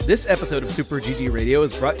This episode of Super GG Radio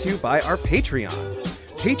is brought to you by our Patreon.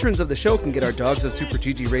 Patrons of the show can get our Dogs of Super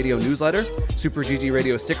GG Radio newsletter, Super GG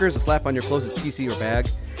Radio stickers to slap on your closest PC or bag,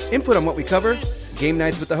 input on what we cover, game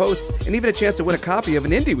nights with the hosts, and even a chance to win a copy of an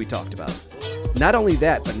indie we talked about. Not only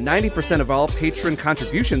that, but 90% of all patron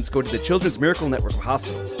contributions go to the Children's Miracle Network of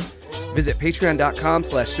Hospitals. Visit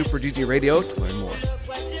patreon.com/superggradio to learn more.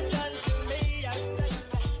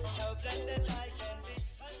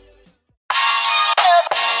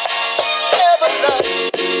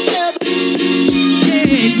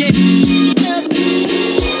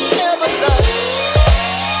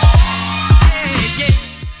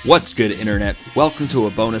 What's good, Internet? Welcome to a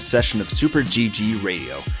bonus session of Super GG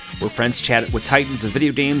Radio, where friends chat with titans of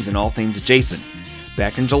video games and all things adjacent.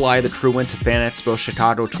 Back in July, the crew went to Fan Expo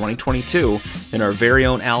Chicago 2022, and our very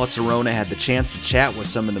own Alex Arona had the chance to chat with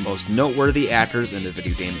some of the most noteworthy actors in the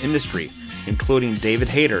video game industry, including David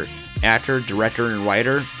Hayter, actor, director, and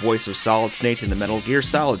writer, voice of Solid Snake in the Metal Gear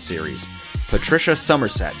Solid series, Patricia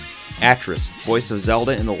Summerset, actress, voice of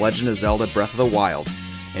Zelda in The Legend of Zelda Breath of the Wild,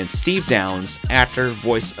 and Steve Downes, actor,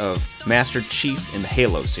 voice of Master Chief in the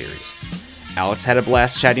Halo series. Alex had a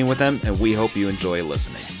blast chatting with them, and we hope you enjoy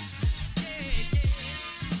listening.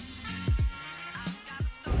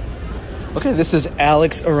 Okay, this is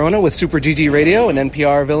Alex Arona with Super GG Radio and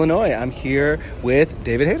NPR of Illinois. I'm here with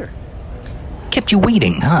David Hayter. Kept you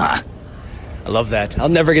waiting, huh? I love that. I'll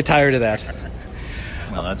never get tired of that.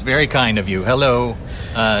 Well, that's very kind of you. Hello.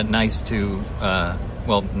 Nice to,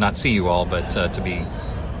 not see you all, but to be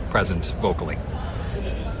present vocally.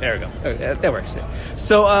 There we go. That works.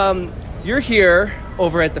 So, you're here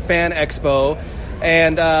over at the Fan Expo,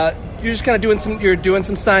 and you're just kind of doing some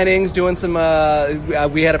signings, doing some.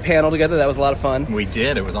 We had a panel together. That was a lot of fun. We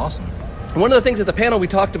did. It was awesome. And one of the things at the panel we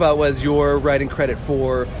talked about was your writing credit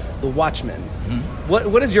for The Watchmen. Mm-hmm.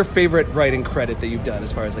 What is your favorite writing credit that you've done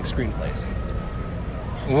as far as like screenplays?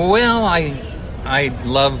 Well, I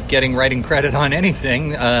love getting writing credit on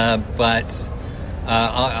anything, but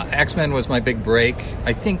X-Men was my big break.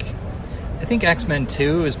 I think X-Men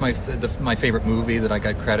 2 is my favorite movie that I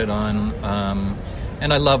got credit on,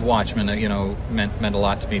 and I love Watchmen. Meant a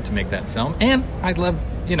lot to me to make that film, and I love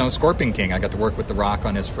Scorpion King. I got to work with The Rock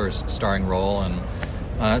on his first starring role, and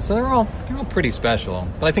so they're all pretty special.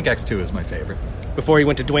 But I think X2 is my favorite. Before he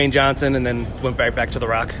went to Dwayne Johnson and then went back to The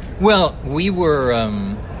Rock? Well, we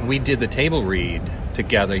did the table read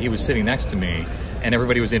together. He was sitting next to me, and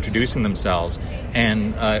everybody was introducing themselves.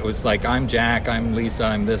 And it was like, I'm Jack, I'm Lisa,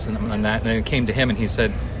 I'm this and I'm that. And it came to him, and he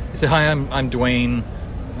said, hi, I'm Dwayne,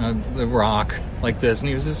 The Rock, like this. And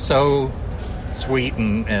he was just so sweet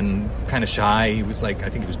and kind of shy. He was like, I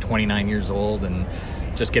think he was 29 years old and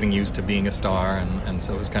just getting used to being a star. And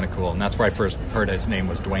so it was kind of cool. And that's where I first heard his name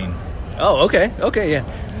was Dwayne. Oh, okay, yeah.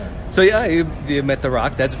 So yeah, you met The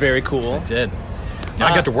Rock. That's very cool. I did.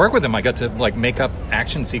 I got to work with him. I got to make up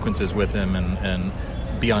action sequences with him and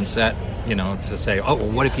be on set. To say, oh, well,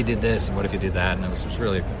 what if you did this and what if you did that, and it was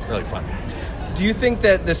really, really fun. Do you think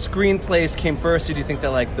that the screenplays came first, or do you think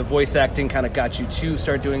that the voice acting kind of got you to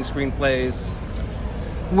start doing screenplays?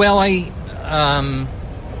 Well, I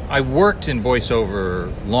worked in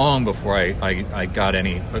voiceover long before I got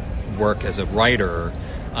any work as a writer.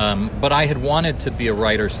 But I had wanted to be a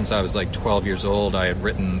writer since I was 12 years old. I had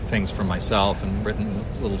written things for myself and written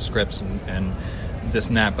little scripts and this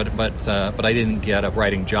and that. But I didn't get a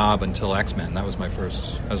writing job until X-Men. That was my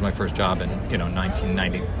first job in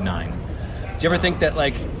 1999. Do you ever think that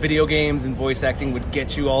video games and voice acting would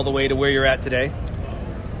get you all the way to where you're at today?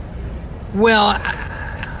 Well,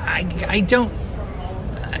 I don't.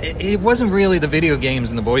 It wasn't really the video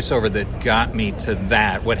games and the voiceover that got me to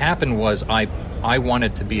that. What happened was I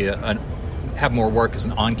wanted to be have more work as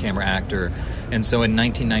an on-camera actor, and so in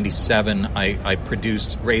 1997 I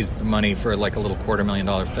raised the money for a little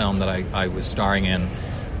 $250,000 film that I was starring in,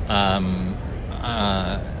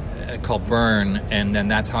 called Burn, and then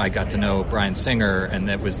that's how I got to know Bryan Singer, and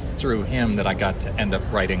it was through him that I got to end up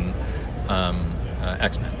writing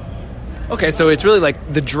X-Men. Okay, so it's really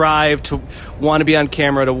the drive to want to be on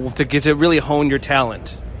camera to get to really hone your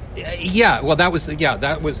talent. Yeah, well, that was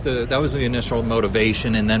the initial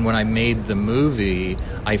motivation, and then when I made the movie,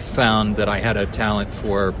 I found that I had a talent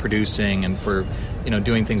for producing and for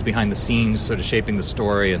doing things behind the scenes, sort of shaping the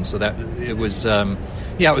story, and so that it was it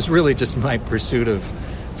was really just my pursuit of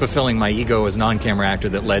fulfilling my ego as an on-camera actor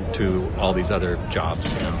that led to all these other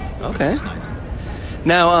jobs. Okay, which was nice.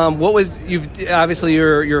 Now,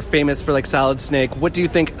 you're famous for Solid Snake. What do you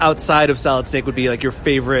think outside of Solid Snake would be your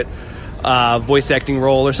favorite voice acting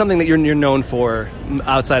role, or something that you're known for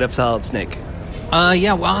outside of Solid Snake?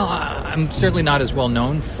 Yeah, well, I'm certainly not as well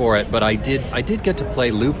known for it, but I did get to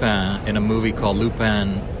play Lupin in a movie called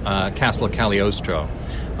Lupin, Castle of Cagliostro,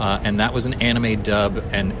 and that was an anime dub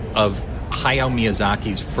of Hayao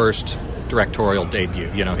Miyazaki's first directorial debut.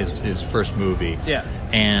 His first movie. Yeah.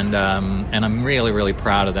 And I'm really, really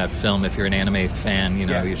proud of that film. If you're an anime fan,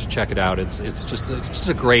 you should check it out. It's just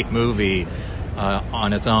a great movie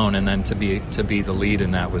on its own, and then to be the lead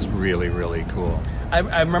in that was really, really cool.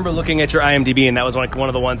 I remember looking at your IMDb, and that was one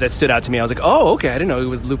of the ones that stood out to me. I was like, oh, okay, I didn't know it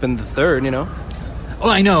was Lupin the Third, Oh,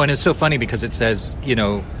 I know, and it's so funny because it says,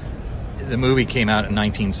 the movie came out in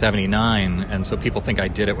 1979, and so people think I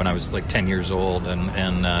did it when I was like 10 years old,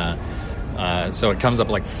 and so it comes up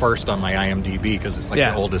like first on my IMDb because it's like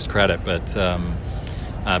the oldest credit,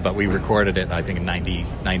 but we recorded it, I think, in 90,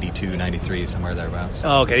 92, 93, somewhere thereabouts.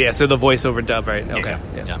 Oh, okay, yeah, so the voiceover dub, right? Okay,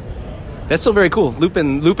 yeah. That's still very cool.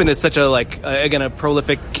 Lupin is such a a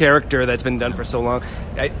prolific character that's been done for so long.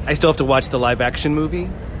 I still have to watch the live action movie.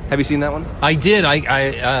 Have you seen that one? I did. I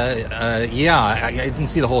didn't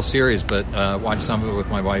see the whole series, but watched some of it with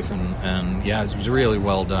my wife, and yeah, it was really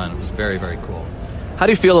well done. It was very, very cool. How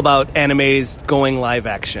do you feel about animes going live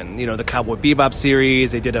action? The Cowboy Bebop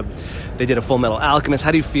series. They did a Full Metal Alchemist.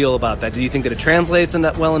 How do you feel about that? Do you think that it translates in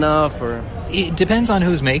that well enough, or? It depends on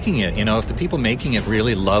who's making it. If the people making it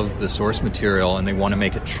really love the source material and they want to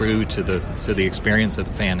make it true to the experience that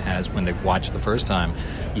the fan has when they watch it the first time,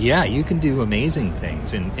 yeah, you can do amazing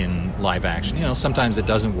things in live action. Sometimes it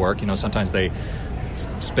doesn't work. Sometimes they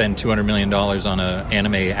spend $200 million on an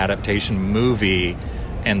anime adaptation movie,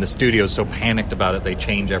 and the studio's so panicked about it they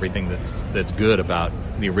change everything that's good about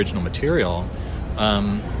the original material.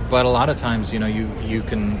 But a lot of times, you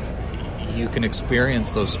can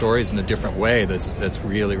experience those stories in a different way that's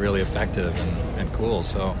really, really effective and cool.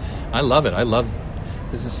 So I love it.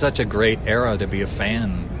 This is such a great era to be a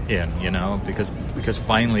fan in, because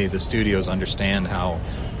finally the studios understand how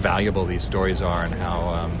valuable these stories are and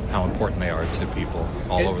how important they are to people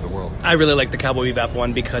all over the world. I really like the Cowboy Bebop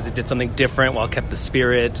one because it did something different while kept the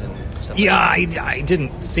spirit. And yeah, I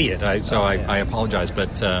didn't see it, I apologize,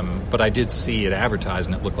 but I did see it advertised,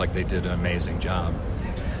 and it looked like they did an amazing job.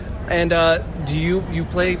 And do you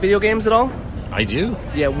play video games at all? I do.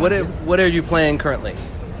 Yeah. What are you playing currently?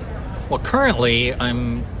 Well, currently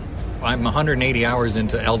I'm 180 hours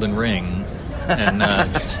into Elden Ring,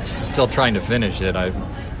 and still trying to finish it.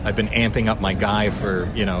 I've been amping up my guy for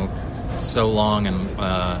so long,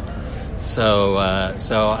 and so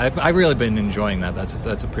I've really been enjoying that.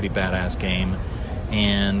 That's a pretty badass game.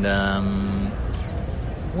 And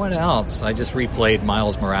what else? I just replayed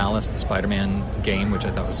Miles Morales, the Spider-Man game, which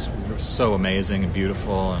I thought was so amazing and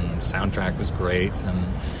beautiful, and soundtrack was great. And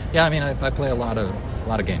yeah, I play a lot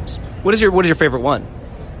of games. What is your favorite one?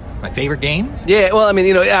 My favorite game? Yeah, well,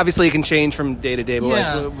 obviously it can change from day to day,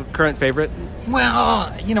 but current favorite?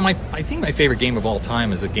 Well, I think my favorite game of all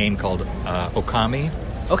time is a game called Okami.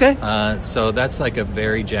 Okay. So that's like a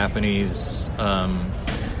very Japanese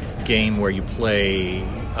game where you play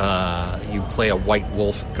a white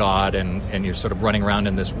wolf god, and you're sort of running around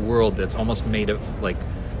in this world that's almost made of like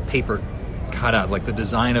paper cutouts. Like the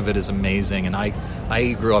design of it is amazing, and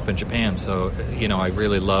I grew up in Japan, so I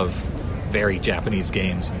really love very Japanese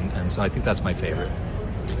games, and so I think that's my favorite.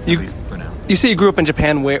 At least for now. You say you grew up in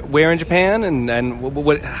Japan. Where in Japan? And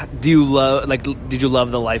what do you love? Like, did you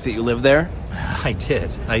love the life that you lived there? I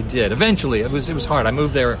did. Eventually, it was hard. I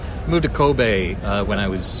moved to Kobe when I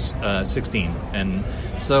was 16, and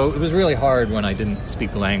so it was really hard when I didn't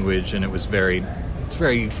speak the language, and it's very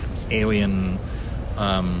alien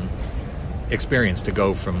experience to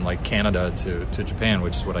go from like Canada to Japan,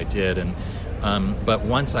 which is what I did. And but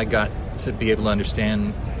once I got to be able to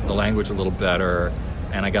understand the language a little better,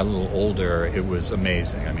 and I got a little older, it was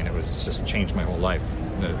amazing. It was just changed my whole life.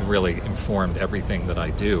 It really informed everything that I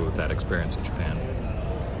do, that experience in Japan.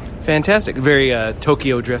 Fantastic. Very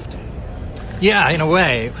Tokyo Drift. Yeah, in a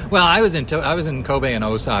way. Well, I was in Kobe and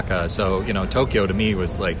Osaka, so Tokyo to me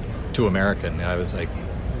was like too American. I was like,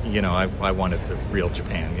 I wanted the real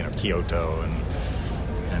Japan, Kyoto and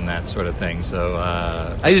that sort of thing. So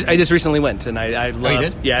I just recently went, and I loved. Oh, you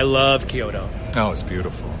did? Yeah, I love Kyoto. Oh, it's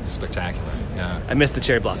beautiful, spectacular. Yeah, I missed the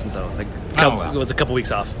cherry blossoms though. It was like it was a couple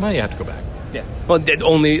weeks off. Well, you have to go back. Yeah. Well,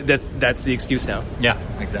 that's the excuse now. Yeah,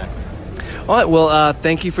 exactly. All right. Well,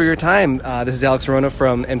 thank you for your time. This is Alex Verona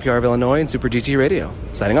from NPR of Illinois and Super GG Radio.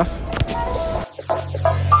 Signing off.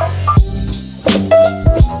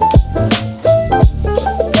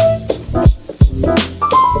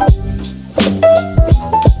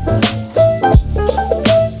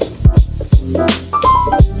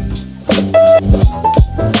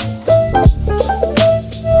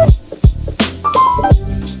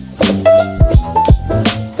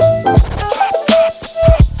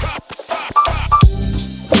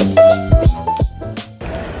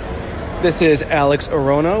 This is Alex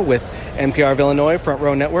Arona with NPR of Illinois, Front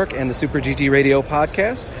Row Network, and the Super GG Radio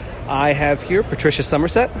podcast. I have here Patricia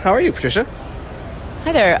Somerset. How are you, Patricia?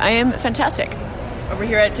 Hi there. I am fantastic. Over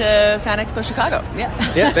here at Fan Expo Chicago. Yeah.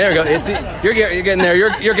 Yeah, there you go. You're getting there.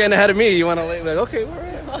 You're getting ahead of me. You want to like, okay, all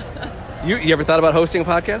right. You ever thought about hosting a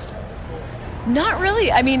podcast? Not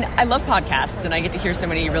really. I mean, I love podcasts, and I get to hear so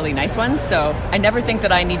many really nice ones, so I never think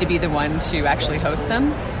that I need to be the one to actually host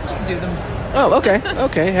them. Just do them. Oh, okay.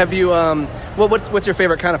 Okay. Have you, what's your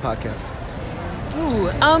favorite kind of podcast?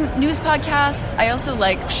 Ooh, news podcasts. I also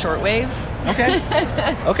like shortwave. Okay.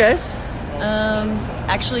 Okay.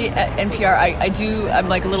 Actually, at NPR, I'm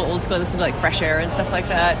like a little old school. I listen to like Fresh Air and stuff like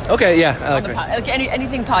that. Okay, yeah. I like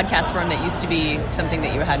anything podcast form that used to be something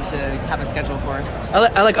that you had to have a schedule for.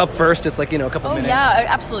 I like Up First. It's like, a couple minutes. Oh, yeah,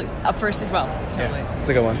 absolutely. Up First as well. Totally. Yeah, it's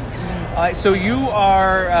a good one. So you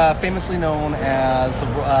are famously known as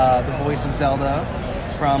the voice of Zelda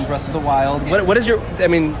from Breath of the Wild. What is your? I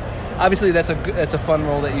mean, obviously that's a fun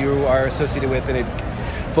role that you are associated with,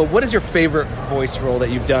 but what is your favorite voice role that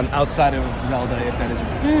you've done outside of Zelda, if that is your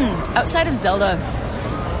favorite? Outside of Zelda,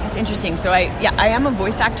 that's interesting. So I am a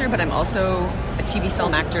voice actor, but I'm also a TV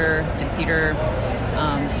film actor, did theater.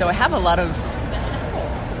 So I have a lot of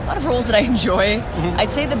roles that I enjoy. Mm-hmm.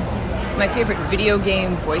 I'd say my favorite video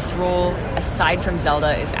game voice role, aside from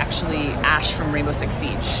Zelda, is actually Ash from Rainbow Six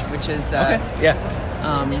Siege, which is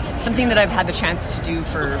something that I've had the chance to do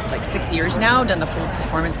for like 6 years now, done the full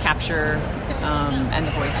performance capture and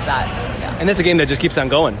the voice of that. So, yeah. And that's a game that just keeps on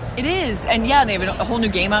going. It is. And yeah, they have a whole new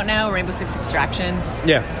game out now, Rainbow Six Extraction.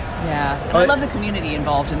 Yeah. Yeah. And I love the community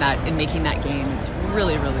involved in making that game. It's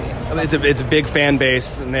really, really... It's a big fan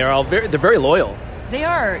base, and they're very loyal. They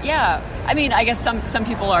are, yeah. I mean, I guess some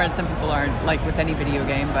people are and some people aren't, like with any video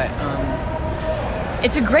game, but...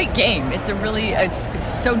 it's a great game. It's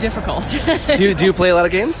so difficult. Do you play a lot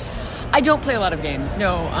of games? I don't play a lot of games,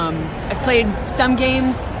 no. I've played some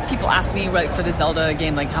games. People ask me, like, for the Zelda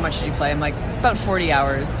game, like, how much did you play? I'm like, about 40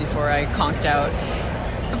 hours before I conked out.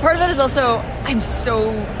 But part of that is also, I'm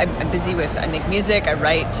busy with, I make music, I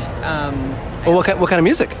write. Well, what kind of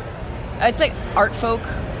music? It's like art folk.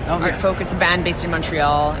 Oh, yeah. Art folk, it's a band based in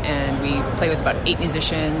Montreal, and we play with about 8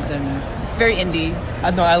 musicians, and it's very indie.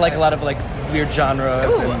 I like a lot of, like, weird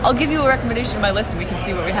genres. Ooh, I'll give you a recommendation of my list, and we can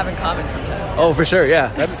see what we have in common sometime. Oh, for sure, yeah.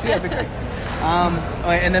 That'd be great.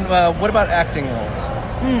 And then what about acting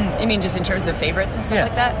roles? You mean just in terms of favorites and stuff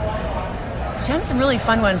like that? I've done some really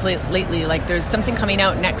fun ones lately. Like, there's something coming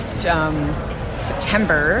out next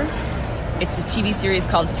September. It's a TV series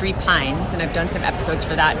called Three Pines, and I've done some episodes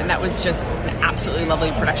for that, and that was just an absolutely lovely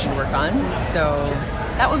production to work on. So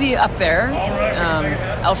that would be up there.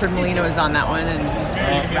 Alfred Molina was on that one, and he's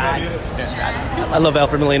rad. He's just rad. I love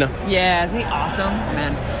Alfred Molina. Yeah, isn't he awesome? Oh,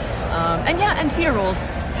 man. And theater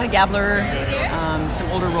roles. Had a Gabler, some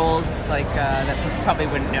older roles that people probably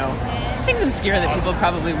wouldn't know. Things obscure that people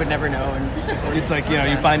probably would never know. And it's like,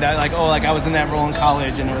 you find out, like, I was in that role in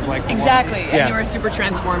college, and it was like... Exactly, and they were super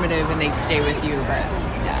transformative, and they stay with you, but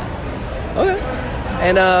yeah. Okay.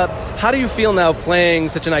 And how do you feel now playing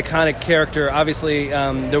such an iconic character? Obviously,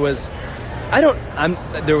 there was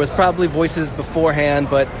probably voices beforehand,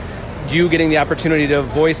 but you getting the opportunity to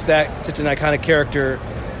voice such an iconic character,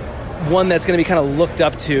 one that's going to be kind of looked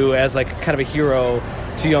up to as like kind of a hero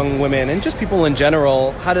to young women and just people in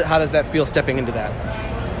general. How does that feel stepping into that?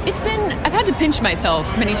 I've had to pinch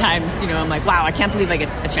myself many times. I'm like, wow, I can't believe I get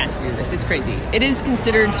a chance to do this. It's crazy. It is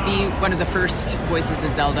considered to be one of the first voices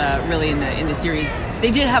of Zelda, really, in the series. They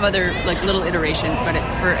did have other like little iterations, but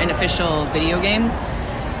for an official video game.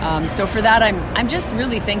 So for that, I'm just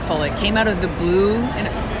really thankful. It came out of the blue,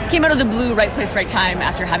 right place, right time,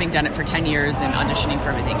 after having done it for 10 years and auditioning for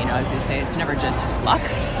everything. As they say, it's never just luck,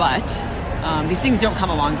 but these things don't come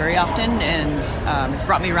along very often, and it's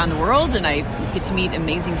brought me around the world, and I get to meet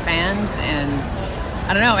amazing fans, and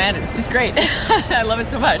I don't know, man, it's just great. I love it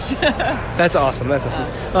so much. That's awesome.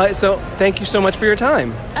 So thank you so much for your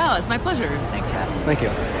time. Oh, it's my pleasure. Thanks for having me. Thank you.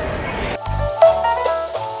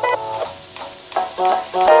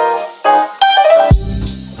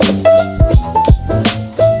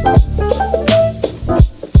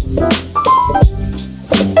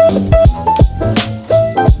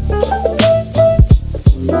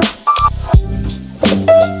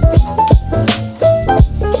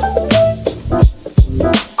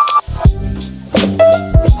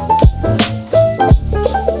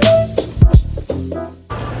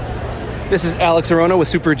 This is Alex Arona with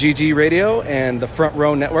Super GG Radio and the Front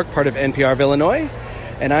Row Network, part of NPR of Illinois.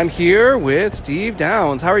 And I'm here with Steve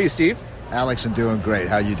Downs. How are you, Steve? Alex, I'm doing great.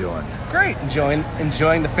 How you doing? Great. Enjoying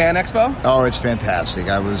the Fan Expo? Oh, it's fantastic.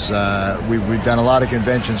 I was we've done a lot of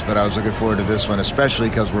conventions, but I was looking forward to this one, especially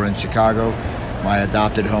because we're in Chicago, my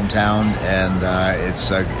adopted hometown, and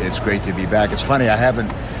it's great to be back. It's funny,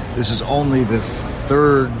 this is only the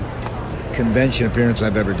third convention appearance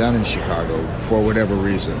I've ever done in Chicago for whatever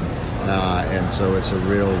reason, and so it's a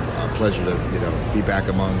real pleasure to be back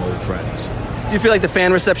among old friends. Do you feel like the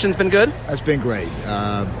fan reception's been good? That's been great.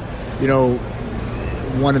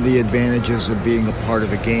 One of the advantages of being a part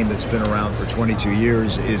of a game that's been around for 22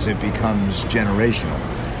 years is it becomes generational.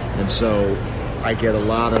 And so I get a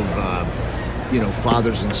lot of,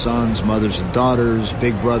 fathers and sons, mothers and daughters,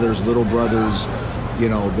 big brothers, little brothers.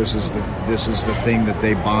 This is the thing that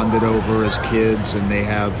they bonded over as kids, and they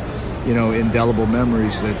have, indelible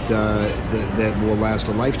memories that will last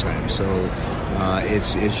a lifetime. So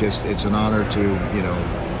it's an honor to,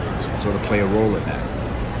 sort of play a role in that.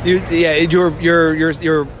 Your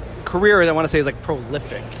career, I want to say, is like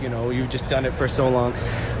prolific. You've just done it for so long.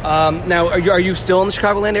 Now, are you still in the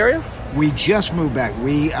Chicagoland area? We just moved back.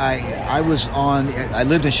 I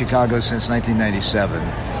lived in Chicago since 1997,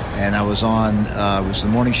 and I was the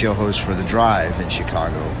morning show host for The Drive in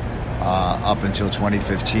Chicago up until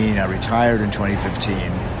 2015. I retired in 2015,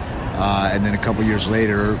 and then a couple years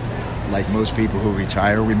later, like most people who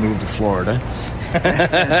retire, we moved to Florida.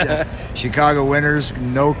 And, Chicago winters,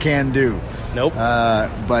 no can do. Nope.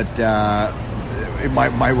 But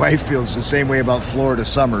my wife feels the same way about Florida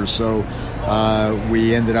summers, so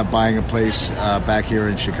we ended up buying a place back here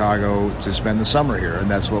in Chicago to spend the summer here,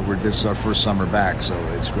 and this is our first summer back, so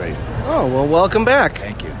it's great. Oh, well, welcome back.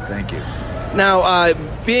 Thank you. Now,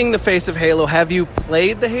 being the face of Halo, have you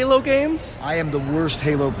played the Halo games? I am the worst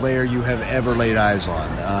Halo player you have ever laid eyes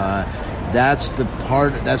on. That's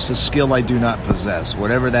the skill I do not possess.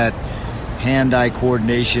 Whatever that hand-eye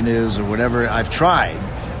coordination is, or whatever, I've tried,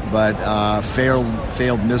 but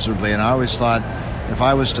failed miserably. And I always thought, if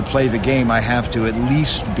I was to play the game, I have to at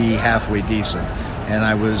least be halfway decent. And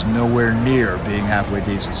I was nowhere near being halfway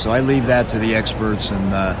decent. So I leave that to the experts,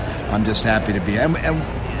 and I'm just happy to be. And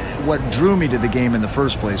what drew me to the game in the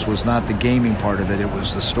first place was not the gaming part of it; it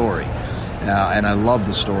was the story. And I love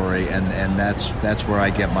the story, and that's where I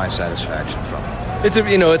get my satisfaction from. It's a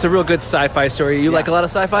real good sci-fi story. You like a lot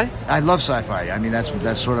of sci-fi? I love sci-fi. I mean,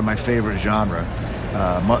 that's sort of my favorite genre,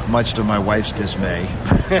 much to my wife's dismay.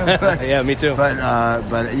 Yeah, me too.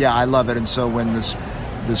 But yeah, I love it. And so when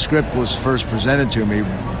the script was first presented to me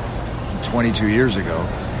 22 years ago,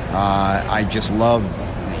 I just loved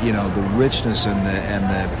the richness and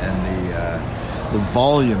the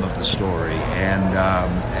volume of the story,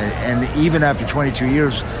 and even after 22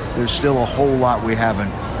 years, there's still a whole lot we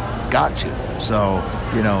haven't got to. So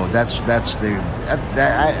that's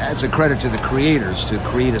a credit to the creators to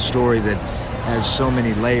create a story that has so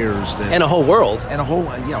many layers and a whole world and a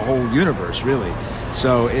whole universe, really.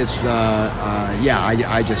 So it's I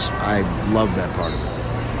love that part of it.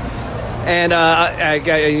 And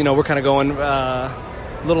we're kind of going a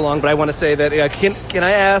little long, but I want to say that can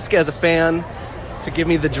I ask, as a fan, to give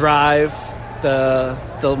me The Drive, the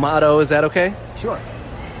motto? Is that okay? Sure.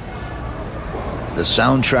 The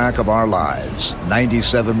soundtrack of our lives,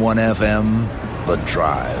 97.1 FM, The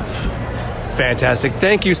Drive. Fantastic.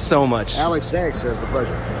 Thank you so much. Alex, thanks. It was a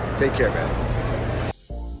pleasure. Take care, man.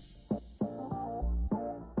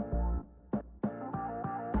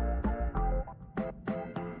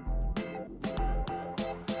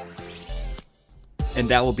 And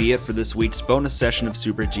that will be it for this week's bonus session of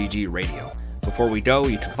Super GG Radio. Before we go,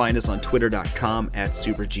 you can find us on twitter.com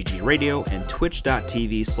 @SuperGGRadio and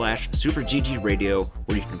twitch.tv/SuperGGRadio,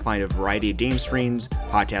 where you can find a variety of game streams,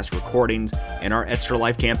 podcast recordings, and our Extra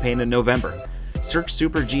Life campaign in November. Search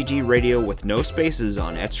Super GG Radio with no spaces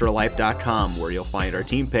on extralife.com, where you'll find our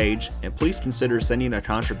team page, and please consider sending a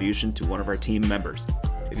contribution to one of our team members.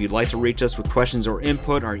 If you'd like to reach us with questions or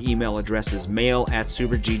input, our email address is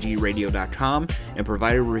mail@superggradio.com, and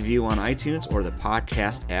provide a review on iTunes or the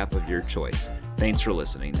podcast app of your choice. Thanks for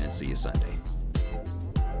listening, and see you Sunday.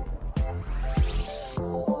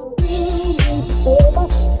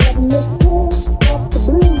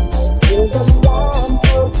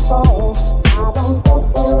 I don't